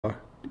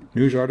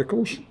news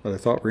articles that I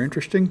thought were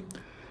interesting.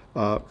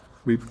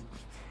 We've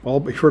all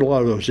heard a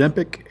lot of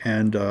Ozempic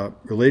and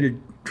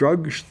related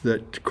drugs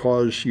that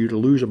cause you to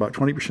lose about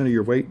 20% of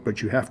your weight,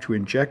 but you have to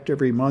inject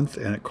every month,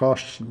 and it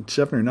costs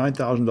 $7,000 or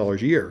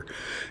 $9,000 a year.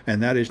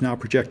 And that is now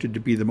projected to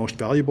be the most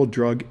valuable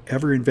drug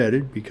ever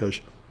invented, because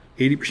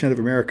 80% of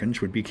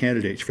Americans would be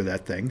candidates for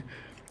that thing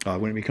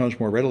when it becomes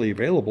more readily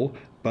available.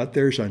 But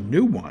there's a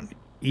new one,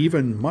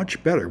 even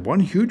much better. One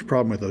huge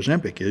problem with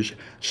Ozempic is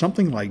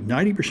something like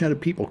 90%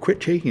 of people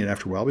quit taking it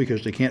after a while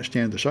because they can't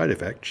stand the side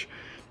effects.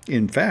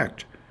 In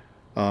fact,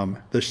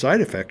 the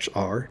side effects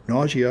are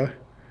nausea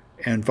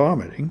and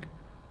vomiting,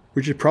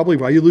 which is probably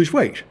why you lose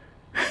weight,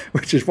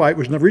 which is why it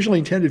was originally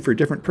intended for a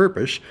different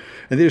purpose.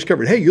 And they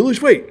discovered, hey, you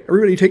lose weight.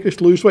 Everybody take this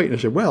to lose weight. And I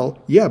said, well,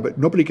 yeah, but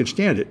nobody can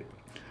stand it.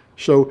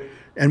 So,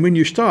 and when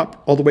you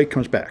stop, all the weight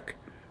comes back.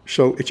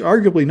 So it's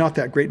arguably not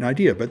that great an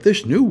idea. But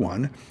this new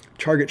one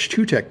targets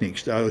two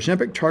techniques.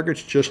 Ozempic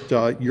targets just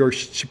your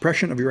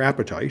suppression of your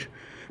appetite.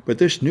 But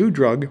this new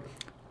drug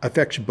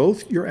affects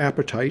both your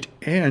appetite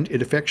and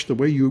it affects the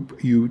way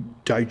you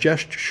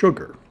digest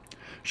sugar,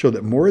 so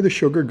that more of the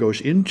sugar goes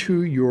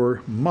into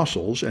your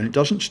muscles and it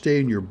doesn't stay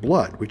in your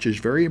blood, which is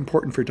very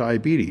important for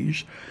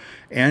diabetes.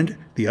 And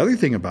the other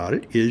thing about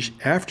it is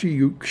after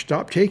you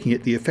stop taking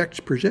it, the effects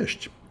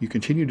persist. You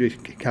continue to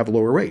have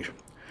lower weight,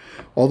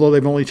 although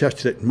they've only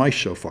tested it in mice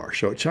so far.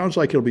 So it sounds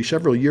like it'll be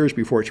several years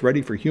before it's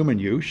ready for human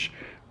use.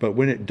 But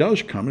when it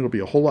does come, it'll be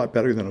a whole lot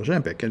better than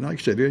Ozempic. And like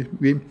I said,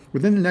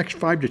 within the next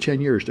 5 to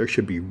 10 years, there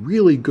should be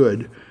really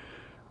good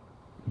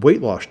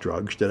weight loss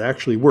drugs that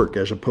actually work,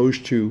 as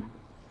opposed to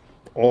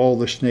all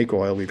the snake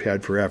oil we've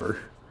had forever,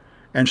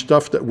 and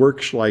stuff that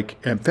works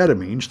like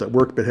amphetamines that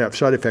work but have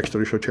side effects that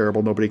are so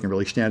terrible nobody can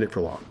really stand it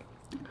for long.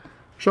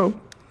 So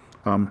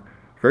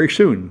very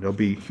soon there'll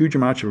be huge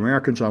amounts of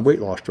Americans on weight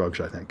loss drugs,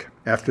 I think,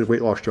 after the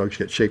weight loss drugs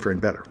get safer and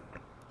better.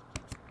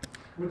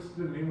 What's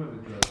the name of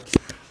the drug?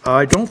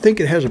 I don't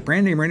think it has a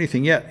brand name or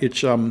anything yet.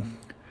 It's a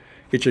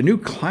new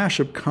class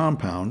of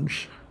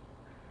compounds,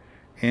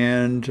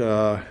 and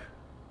I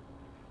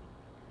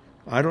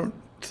don't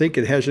think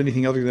it has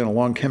anything other than a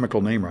long chemical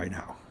name right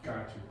now.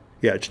 Gotcha.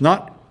 Yeah, it's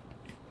not.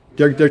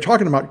 They're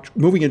talking about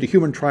moving into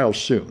human trials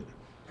soon.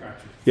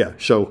 Gotcha. Yeah,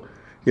 so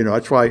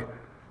that's why.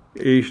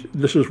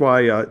 This is why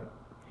you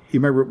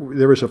remember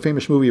there was a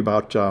famous movie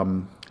about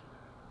a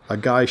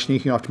guy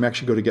sneaking off to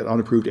Mexico to get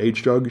unapproved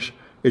AIDS drugs.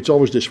 It's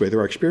always this way. There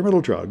are experimental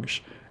drugs,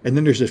 and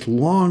then there's this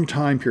long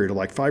time period of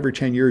like 5 or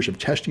 10 years of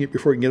testing it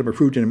before you can get them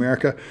approved in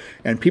America,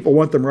 and people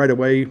want them right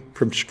away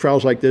from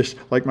trials like this.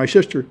 Like my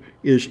sister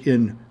is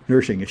in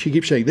nursing, and she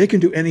keeps saying they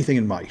can do anything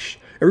in mice.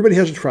 Everybody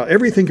has a trial.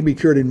 Everything can be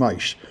cured in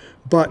mice,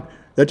 but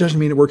that doesn't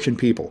mean it works in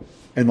people.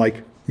 And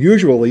like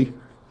usually,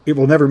 it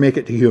will never make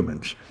it to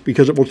humans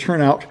because it will turn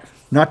out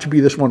not to be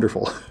this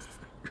wonderful,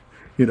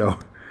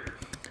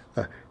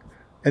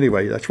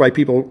 Anyway, that's why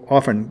people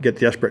often get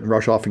desperate and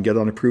rush off and get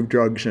unapproved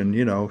drugs. And,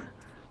 you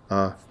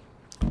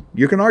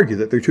can argue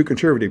that they're too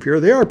conservative here.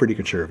 They are pretty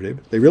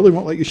conservative. They really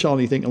won't let you sell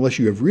anything unless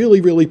you have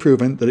really, really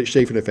proven that it's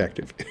safe and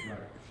effective.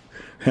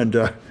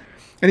 And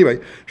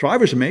anyway, so I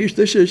was amazed.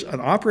 This is an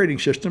operating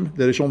system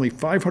that is only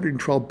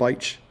 512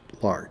 bytes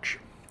large.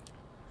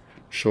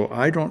 So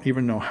I don't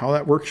even know how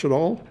that works at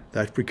all.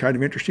 That'd be kind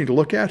of interesting to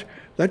look at.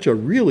 That's a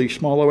really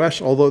small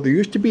OS, although there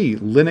used to be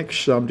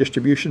Linux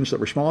distributions that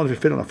were small enough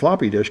to fit on a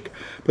floppy disk.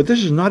 But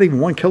this is not even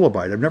 1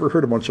 kilobyte. I've never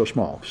heard of one so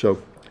small.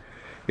 So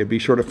it'd be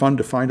sort of fun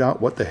to find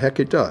out what the heck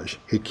it does.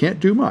 It can't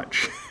do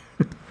much.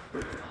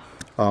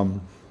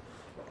 All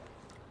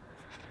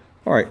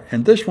right,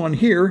 and this one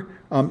here,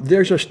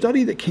 there's a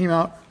study that came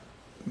out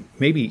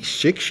maybe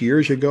 6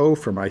 years ago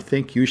from, I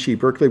think, UC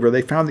Berkeley, where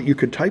they found that you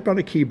could type on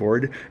a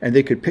keyboard and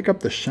they could pick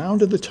up the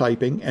sound of the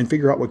typing and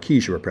figure out what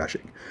keys you were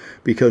pressing,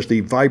 because the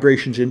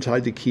vibrations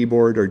inside the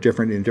keyboard are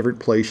different in different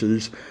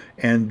places.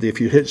 And if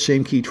you hit the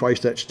same key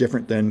twice, that's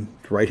different than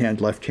right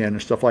hand, left hand,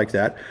 and stuff like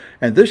that.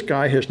 And this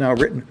guy has now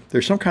written,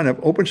 there's some kind of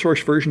open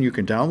source version you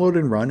can download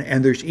and run,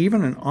 and there's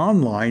even an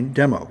online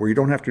demo where you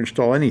don't have to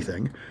install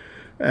anything.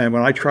 And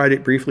when I tried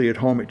it briefly at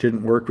home, it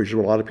didn't work, which is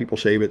what a lot of people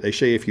say. But they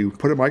say if you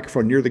put a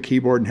microphone near the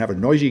keyboard and have a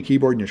noisy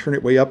keyboard and you turn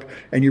it way up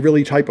and you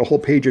really type a whole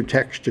page of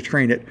text to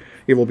train it,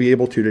 it will be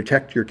able to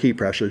detect your key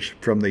presses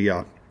from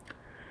the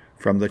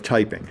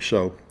typing.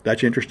 So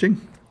that's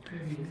interesting.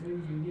 Maybe you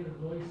need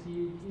a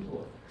noisy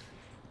keyboard.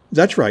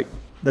 That's right.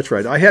 That's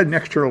right. I had an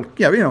external.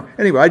 Yeah.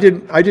 Anyway, I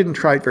didn't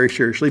try it very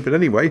seriously. But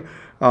anyway,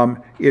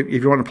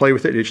 if you want to play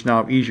with it, it's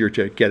now easier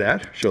to get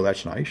at. So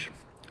that's nice.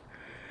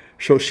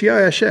 So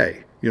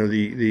CISA,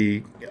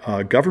 the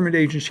government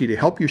agency to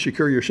help you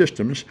secure your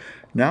systems,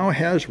 now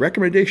has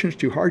recommendations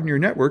to harden your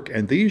network,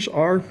 and these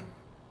are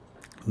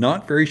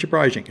not very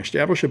surprising.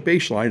 Establish a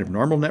baseline of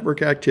normal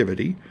network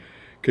activity,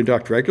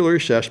 conduct regular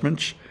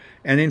assessments,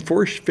 and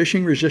enforce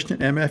phishing-resistant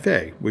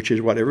MFA, which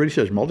is what everybody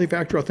says,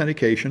 multi-factor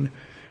authentication.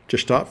 To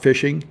stop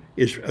phishing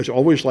is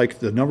always like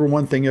the number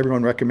one thing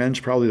everyone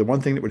recommends, probably the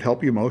one thing that would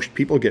help you most.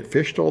 People get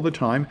phished all the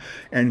time,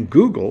 and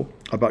Google,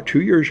 about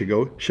 2 years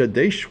ago, said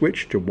they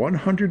switched to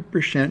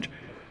 100%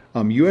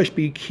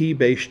 USB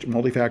key-based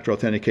multi-factor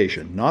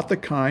authentication, not the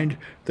kind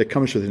that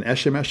comes with an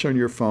SMS on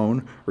your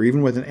phone or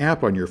even with an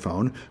app on your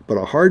phone, but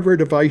a hardware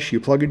device you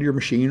plug into your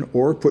machine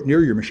or put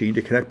near your machine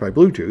to connect by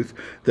Bluetooth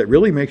that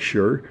really makes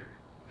sure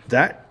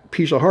that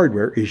piece of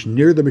hardware is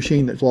near the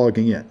machine that's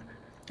logging in.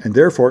 And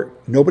therefore,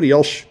 nobody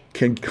else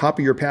can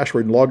copy your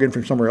password and log in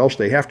from somewhere else.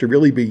 They have to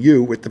really be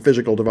you with the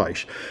physical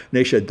device. And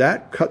they said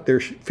that cut their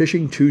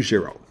phishing to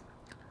zero.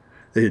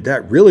 They said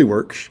that really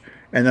works.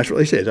 And that's what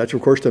they say. That's,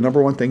 of course, the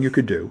number one thing you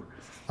could do.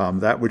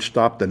 That would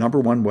stop the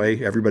number one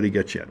way everybody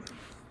gets in.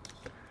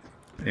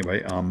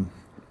 Anyway, and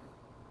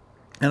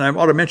I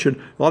ought to mention,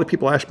 a lot of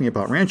people ask me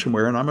about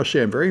ransomware, and I must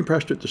say I'm very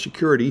impressed at the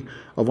security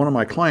of one of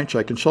my clients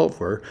I consult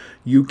for.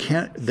 You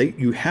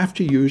have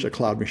to use a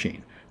cloud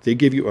machine. They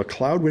give you a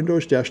cloud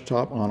Windows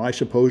desktop on, I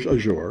suppose,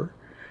 Azure,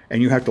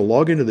 and you have to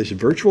log into this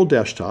virtual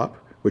desktop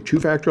with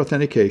two-factor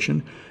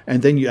authentication,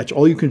 and then that's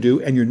all you can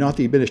do, and you're not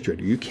the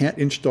administrator. You can't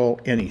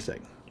install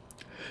anything.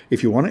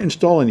 If you want to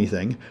install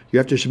anything, you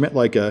have to submit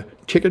like a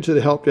ticket to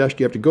the help desk.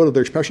 You have to go to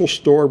their special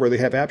store where they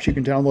have apps you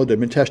can download that have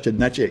been tested,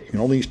 and that's it. You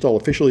can only install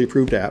officially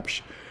approved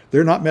apps.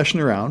 They're not messing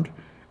around,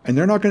 and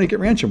they're not going to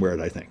get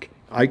ransomware, I think.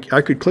 I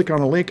could click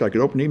on a link, I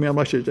could open an email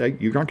message,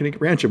 you're not going to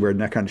get ransomware in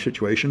that kind of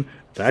situation.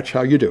 That's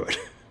how you do it.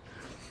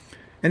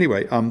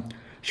 Anyway,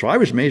 so I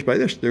was amazed by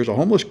this. There's a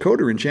homeless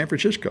coder in San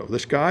Francisco.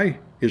 This guy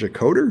is a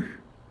coder,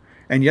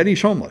 and yet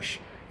he's homeless.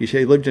 He said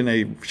he lived in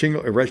a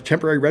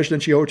temporary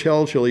residency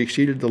hotel till he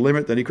exceeded the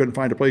limit. Then he couldn't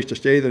find a place to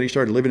stay. Then he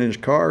started living in his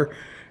car,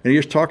 and he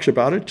just talks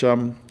about it.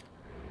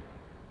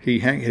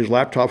 His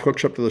laptop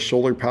hooks up to the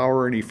solar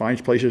power, and he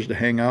finds places to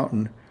hang out.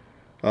 And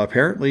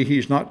apparently,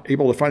 he's not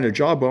able to find a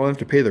job well enough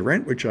to pay the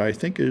rent, which I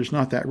think is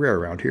not that rare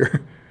around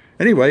here.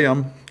 Anyway,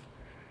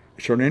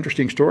 it's sort of an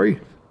interesting story.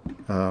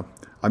 I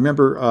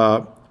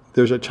remember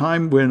there's a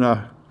time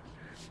when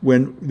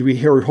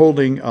we were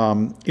holding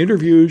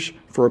interviews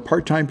for a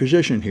part-time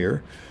position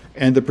here,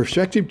 and the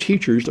prospective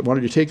teachers that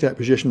wanted to take that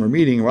position were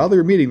meeting. And while they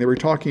were meeting, they were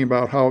talking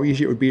about how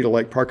easy it would be to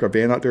like park a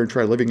van out there and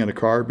try living in a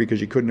car because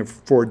you couldn't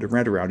afford to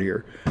rent around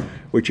here,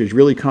 which is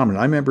really common.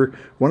 I remember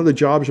one of the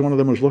jobs one of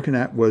them was looking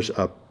at was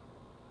a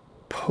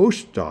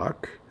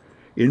postdoc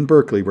in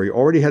Berkeley where you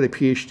already had a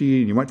PhD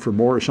and you went for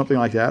more or something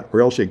like that,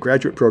 or else a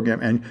graduate program,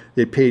 and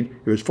they paid,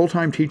 it was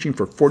full-time teaching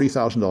for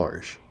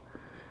 $40,000.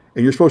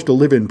 And you're supposed to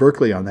live in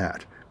Berkeley on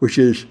that, which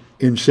is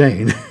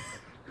insane.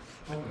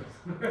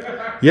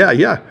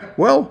 Yeah.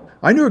 Well,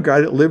 I knew a guy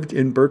that lived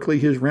in Berkeley.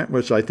 His rent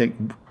was, I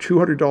think,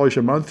 $200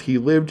 a month. He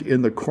lived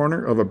in the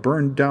corner of a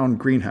burned-down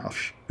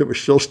greenhouse that was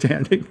still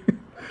standing.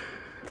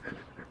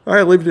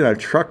 I lived in a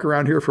truck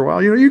around here for a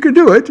while. You know, you can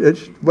do it.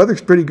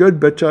 Weather's pretty good,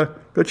 but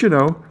you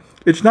know,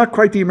 it's not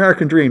quite the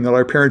American dream that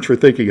our parents were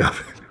thinking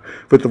of.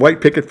 But the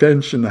white picket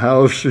fence and the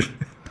house.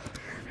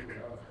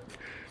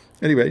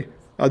 Anyway,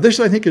 this,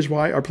 I think, is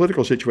why our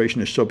political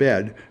situation is so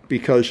bad,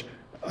 because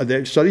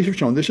the studies have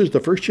shown this is the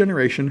first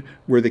generation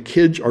where the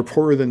kids are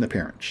poorer than the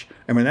parents.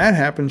 And when that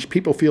happens,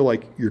 people feel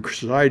like your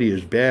society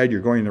is bad, you're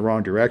going in the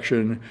wrong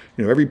direction.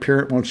 You know, every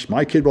parent wants,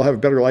 my kid will have a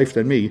better life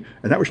than me.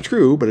 And that was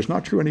true, but it's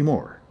not true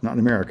anymore, not in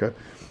America.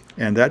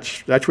 And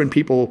that's when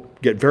people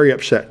get very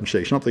upset and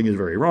say something is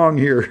very wrong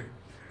here.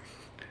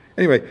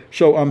 Anyway,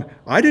 so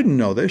I didn't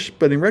know this,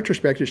 but in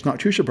retrospect, it's not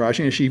too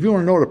surprising. And see, if you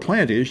want to know what a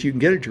plant is, you can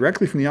get it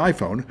directly from the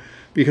iPhone,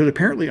 because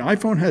apparently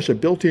iPhone has a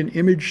built-in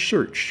image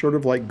search, sort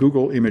of like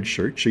Google image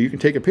search. So you can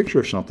take a picture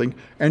of something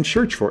and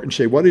search for it and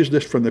say, what is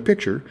this from the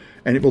picture?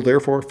 And it will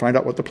therefore find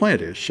out what the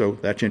plant is. So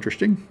that's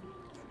interesting.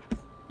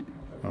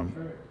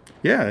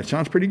 Yeah, it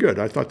sounds pretty good.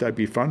 I thought that'd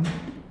be fun.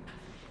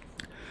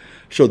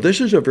 So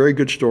this is a very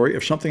good story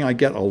of something I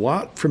get a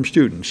lot from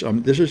students.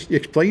 This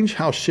explains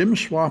how SIM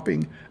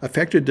swapping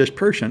affected this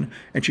person,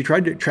 and she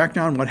tried to track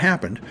down what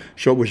happened.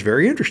 So it was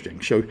very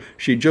interesting. So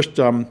she just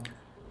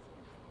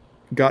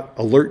got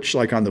alerts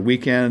like on the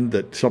weekend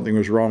that something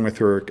was wrong with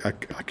her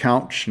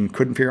accounts and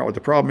couldn't figure out what the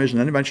problem is,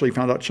 and then eventually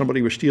found out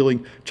somebody was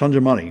stealing tons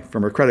of money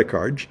from her credit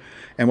cards.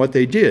 And what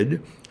they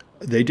did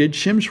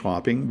SIM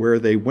swapping, where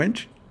they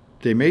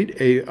made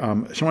a,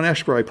 someone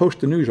asked where I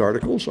post the news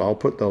articles. I'll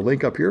put the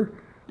link up here.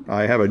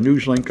 I have a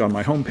news link on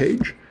my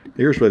homepage.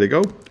 Here's where they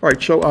go. All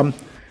right, so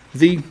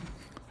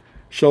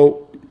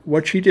so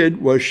what she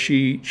did was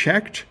she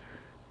checked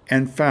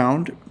and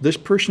found this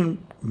person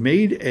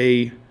made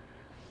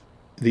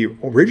the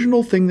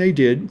original thing they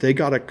did, they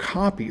got a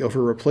copy of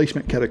her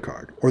replacement credit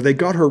card, or they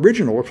got her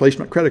original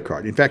replacement credit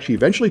card. In fact, she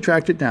eventually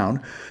tracked it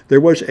down. There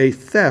was a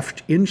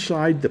theft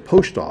inside the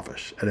post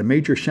office at a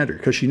major center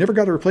because she never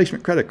got a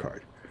replacement credit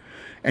card.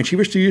 And she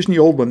was still using the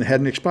old one that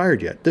hadn't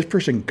expired yet. This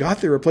person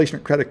got their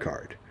replacement credit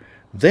card.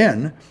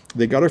 Then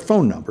they got her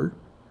phone number,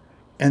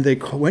 and they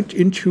went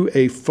into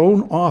a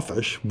phone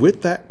office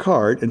with that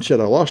card and said,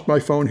 I lost my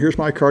phone, here's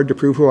my card to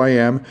prove who I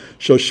am,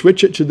 so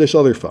switch it to this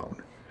other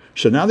phone.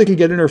 So now they could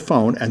get in her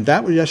phone, and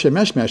that with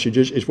SMS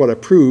messages is what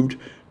approved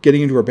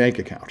getting into her bank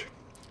account.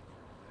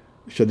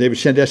 So they would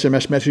send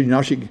SMS messages,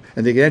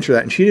 and they could answer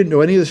that. And she didn't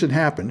know any of this had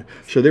happened.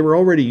 So they were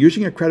already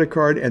using a credit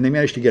card, and they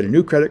managed to get a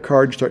new credit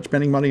card and start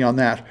spending money on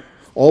that,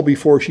 all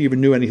before she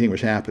even knew anything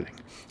was happening.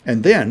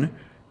 And then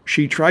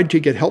she tried to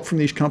get help from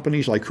these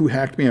companies, like, who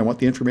hacked me? I want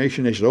the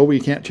information. They said, oh, we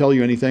can't tell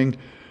you anything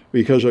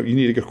because you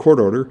need to get a court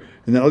order.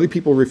 And then other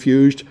people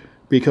refused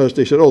because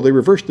they said, oh, they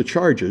reversed the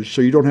charges,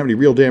 so you don't have any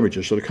real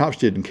damages, so the cops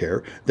didn't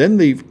care. Then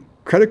the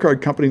credit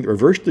card company that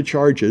reversed the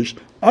charges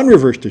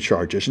unreversed the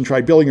charges and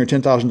tried billing her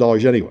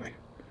 $10,000 anyway.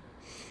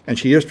 And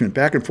she just went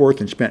back and forth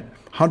and spent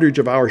hundreds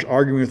of hours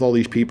arguing with all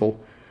these people,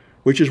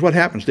 which is what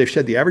happens. They've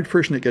said the average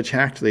person that gets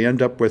hacked, they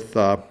end up with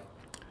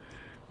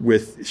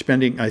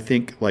spending, I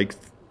think, like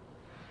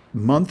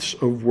months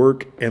of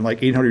work and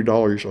like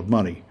 $800 of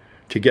money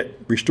to get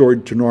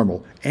restored to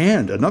normal.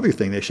 And another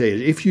thing they say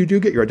is if you do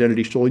get your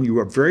identity stolen, you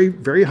are very,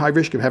 very high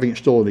risk of having it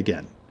stolen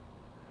again,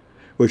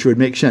 which would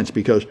make sense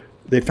because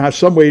they found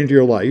some way into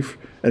your life,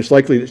 and it's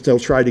likely that they'll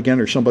try it again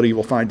or somebody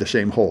will find the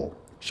same hole.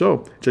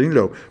 So, you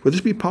know, would this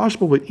be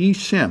possible with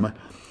eSIM?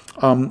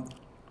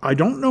 I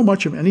don't know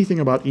much of anything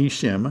about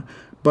eSIM,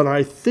 but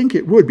I think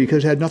it would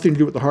because it had nothing to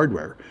do with the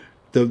hardware.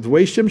 The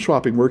way SIM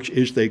swapping works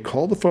is they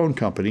call the phone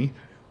company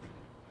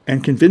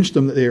and convince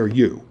them that they are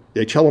you.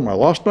 They tell them, I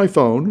lost my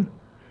phone,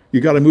 you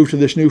got to move to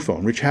this new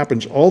phone, which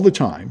happens all the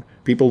time.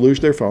 People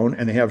lose their phone,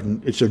 and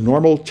it's a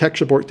normal tech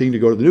support thing to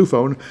go to the new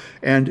phone,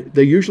 and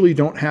they usually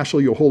don't hassle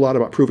you a whole lot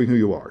about proving who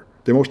you are.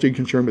 They're mostly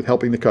concerned with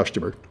helping the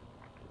customer.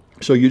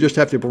 So you just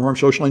have to perform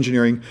social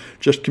engineering,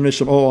 just convince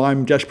them, oh,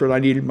 I'm desperate,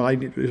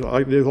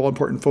 there's all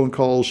important phone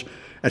calls.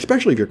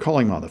 Especially if you're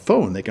calling them on the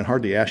phone, they can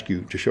hardly ask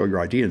you to show your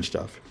ID and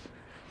stuff.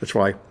 That's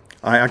why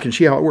I can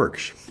see how it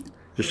works.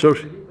 But you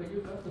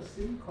got the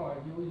SIM card,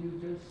 you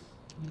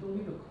don't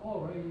need a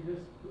call, right? You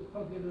just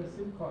plug in the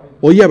SIM card.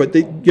 Well, yeah, but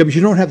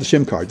you don't have the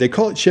SIM card. They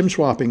call it SIM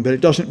swapping, but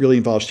it doesn't really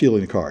involve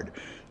stealing the card.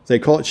 They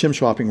call it SIM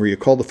swapping where you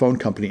call the phone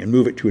company and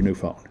move it to a new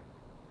phone.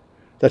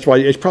 That's why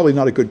it's probably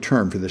not a good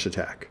term for this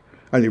attack.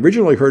 I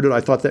originally heard it, I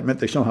thought that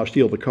meant they somehow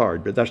steal the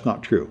card, but that's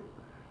not true.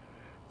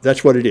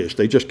 That's what it is.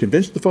 They just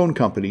convinced the phone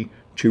company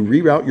to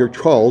reroute your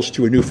calls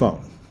to a new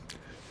phone.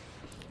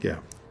 Yeah.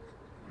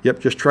 Yep,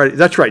 just try it.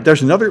 That's right.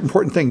 There's another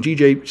important thing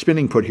GJ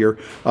Spinning put here.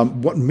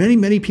 What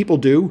many people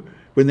do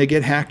when they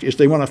get hacked is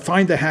they want to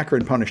find the hacker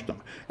and punish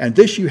them. And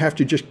this, you have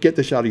to just get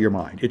this out of your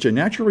mind. It's a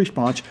natural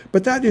response,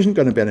 but that isn't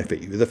going to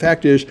benefit you. The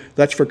fact is,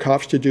 that's for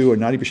cops to do,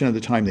 and 90% of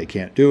the time they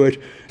can't do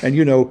it. And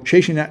you know,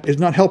 chasing that is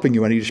not helping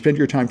you any. You spend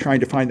your time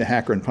trying to find the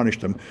hacker and punish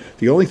them.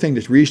 The only thing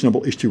that's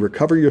reasonable is to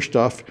recover your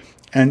stuff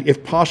and,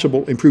 if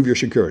possible, improve your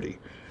security.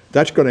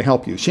 That's going to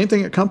help you. Same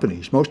thing at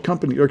companies. Most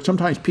companies, or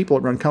sometimes people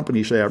that run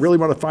companies say, I really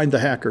want to find the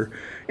hacker.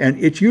 And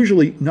it's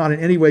usually not in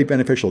any way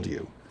beneficial to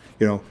you.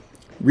 You know,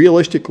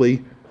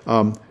 realistically,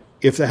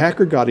 if the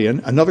hacker got in,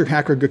 another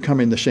hacker could come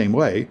in the same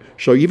way.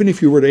 So even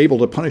if you were able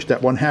to punish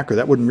that one hacker,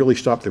 that wouldn't really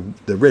stop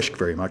the risk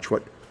very much.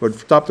 What would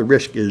stop the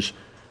risk is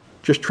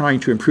just trying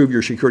to improve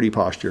your security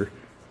posture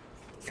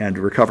and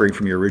recovering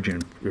from your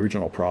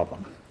original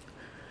problem.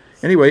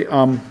 Anyway,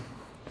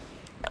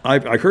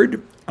 I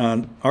heard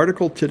an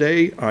article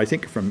today, I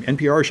think from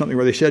NPR or something,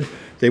 where they said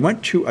they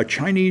went to a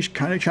China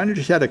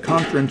just had a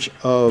conference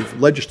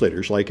of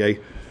legislators, like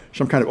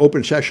some kind of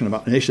open session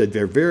about, and they said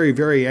they're very,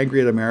 very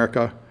angry at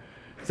America.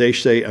 They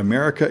say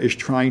America is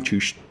trying to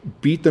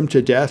beat them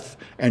to death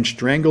and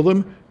strangle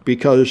them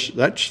because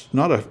that's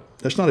not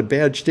a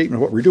bad statement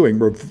of what we're doing.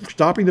 We're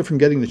stopping them from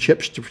getting the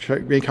chips to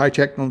make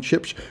high-tech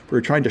chips.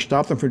 We're trying to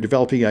stop them from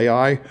developing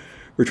AI.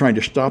 We're trying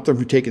to stop them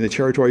from taking the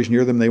territories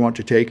near them they want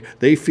to take.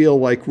 They feel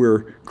like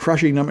we're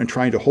crushing them and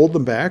trying to hold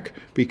them back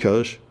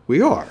because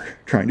we are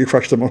trying to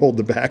crush them and hold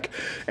them back.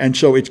 And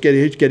so it's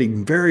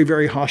getting very,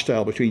 very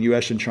hostile between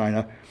U.S. and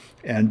China.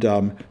 And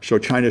so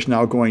China's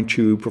now going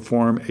to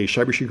perform a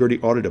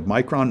cybersecurity audit of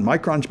Micron.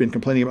 Micron's been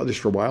complaining about this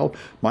for a while.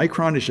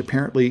 Micron is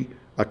apparently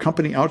a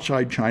company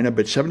outside China,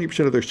 but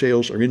 70% of their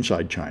sales are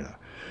inside China.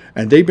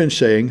 And they've been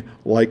saying,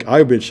 like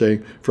I've been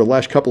saying for the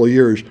last couple of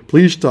years,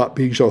 please stop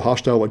being so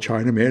hostile with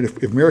China, man.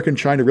 If America and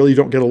China really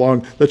don't get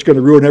along, that's going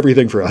to ruin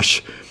everything for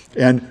us.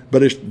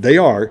 But they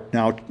are.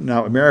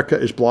 Now America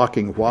is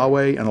blocking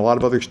Huawei and a lot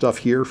of other stuff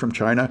here from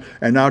China.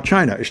 And now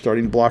China is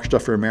starting to block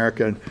stuff for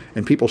America.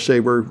 And people say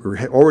we're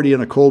already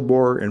in a Cold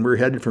War and we're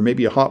headed for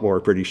maybe a hot war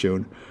pretty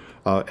soon,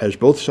 as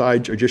both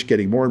sides are just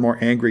getting more and more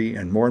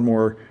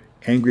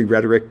angry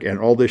rhetoric, and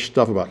all this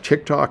stuff about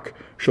TikTok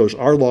shows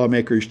our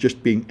lawmakers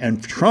just being,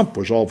 and Trump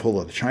was all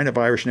full of the China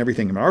virus and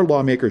everything. I mean, our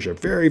lawmakers are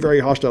very, very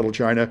hostile to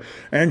China,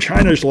 and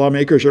China's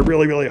lawmakers are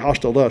really, really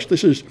hostile to us.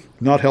 This is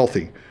not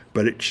healthy,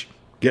 but it's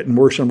getting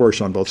worse and worse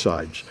on both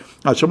sides.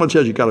 Someone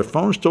says you got a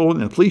phone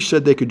stolen and the police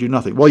said they could do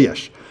nothing. Well,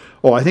 yes.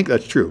 Oh, I think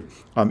that's true.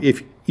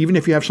 Even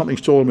if you have something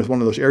stolen with one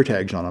of those air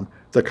tags on them,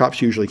 the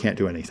cops usually can't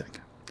do anything.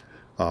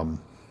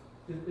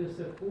 It's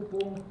a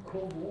full-blown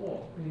Cold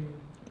War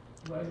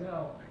right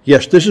now.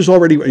 Yes, this is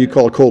already what you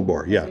call a Cold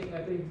War, yeah. I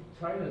think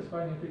China is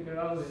trying to figure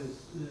out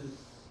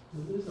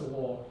is a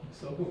war.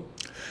 So.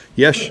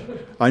 Yes,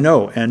 I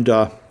know, and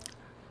Huawei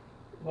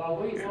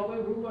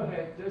rumor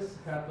had just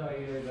had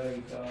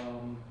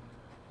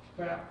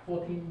fab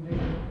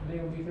 14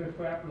 nanometer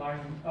fab line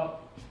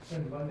up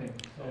and running.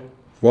 So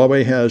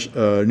Huawei has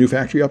a new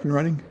factory up and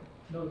running?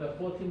 No, the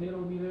 14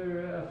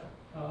 nanometer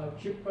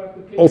chip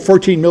fabrication. Oh,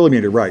 14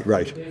 millimeter, right,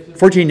 right.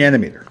 14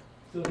 nanometer.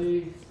 So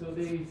they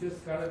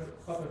just got it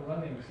up and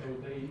running,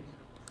 so they,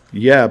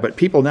 Yeah, but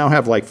people now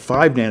have like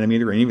 5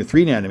 nanometer and even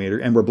 3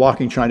 nanometer, and we're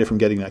blocking China from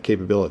getting that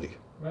capability.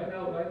 right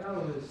now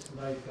it's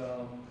like,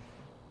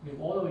 with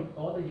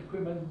all the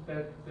equipment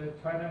that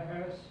China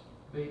has,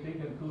 they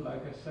can do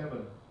like a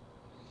 7.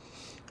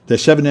 The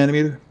 7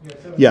 nanometer? Yeah,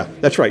 7 Yeah,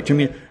 nanometer. that's right. I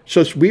mean,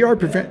 so we are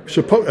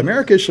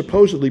America is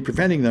supposedly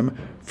preventing them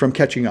from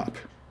catching up.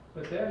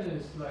 But then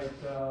it's like,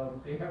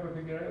 they haven't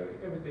figured out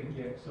everything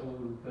yet, so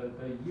the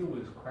yield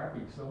is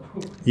crappy, so.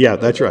 Yeah,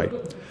 that's right.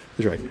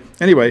 That's right.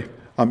 Anyway,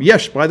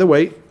 yes, by the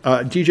way,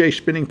 DJ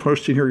Spinning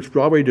posted here,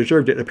 Huawei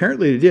deserved it.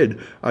 Apparently they did.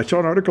 I saw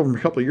an article from a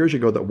couple of years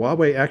ago that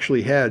Huawei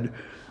actually had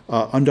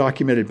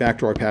undocumented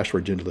backdoor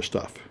passwords into the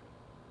stuff.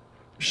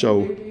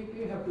 So,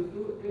 They have to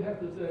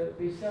do,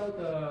 they sell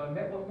the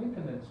network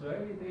maintenance, right?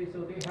 So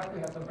they have to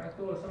have the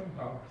backdoor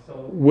somehow,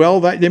 so. well,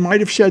 they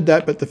might have said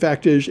that, but the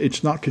fact is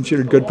it's not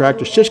considered good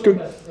practice. Also Cisco,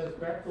 has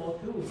backdoor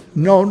too.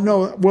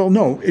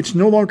 no, it's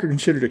no longer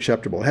considered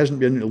acceptable. It hasn't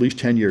been in at least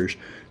 10 years.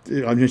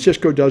 I mean,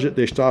 Cisco does it,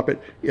 they stop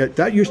it. Yeah,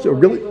 that used to No,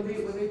 really... When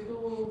they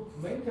do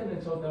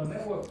maintenance on the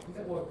network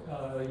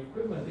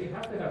equipment, they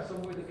have to have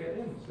somewhere to get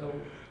in, so.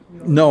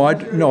 No,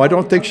 I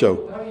don't think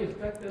so. How do you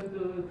expect them to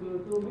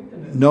do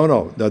maintenance?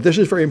 No, this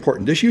is very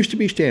important. This used to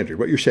be standard,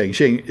 what you're saying.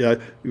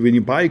 When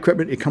you buy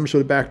equipment, it comes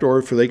with a back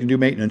door so they can do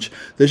maintenance.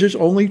 This is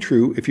only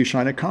true if you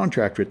sign a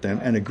contract with them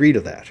and agree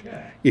to that.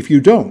 Yeah. If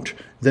you don't,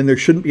 then there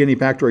shouldn't be any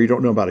back door you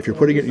don't know about if you're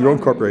putting it in your own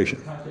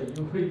corporation.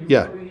 You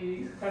Yeah.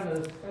 really kind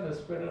of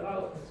spread it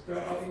out.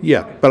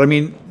 Yeah, but I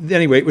mean,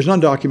 anyway, it was an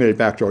undocumented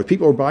backdoor.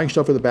 People were buying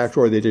stuff with a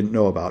backdoor they didn't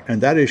know about,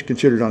 and that is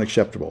considered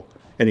unacceptable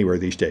anywhere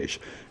these days.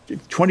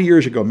 20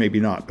 years ago,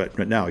 maybe not, but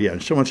now, yeah.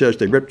 And someone says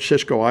they ripped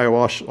Cisco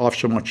iOS off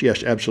so much.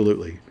 Yes,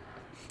 absolutely.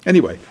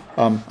 Anyway,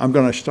 I'm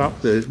going to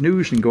stop the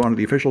news and go on to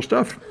the official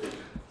stuff.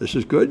 This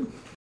is good.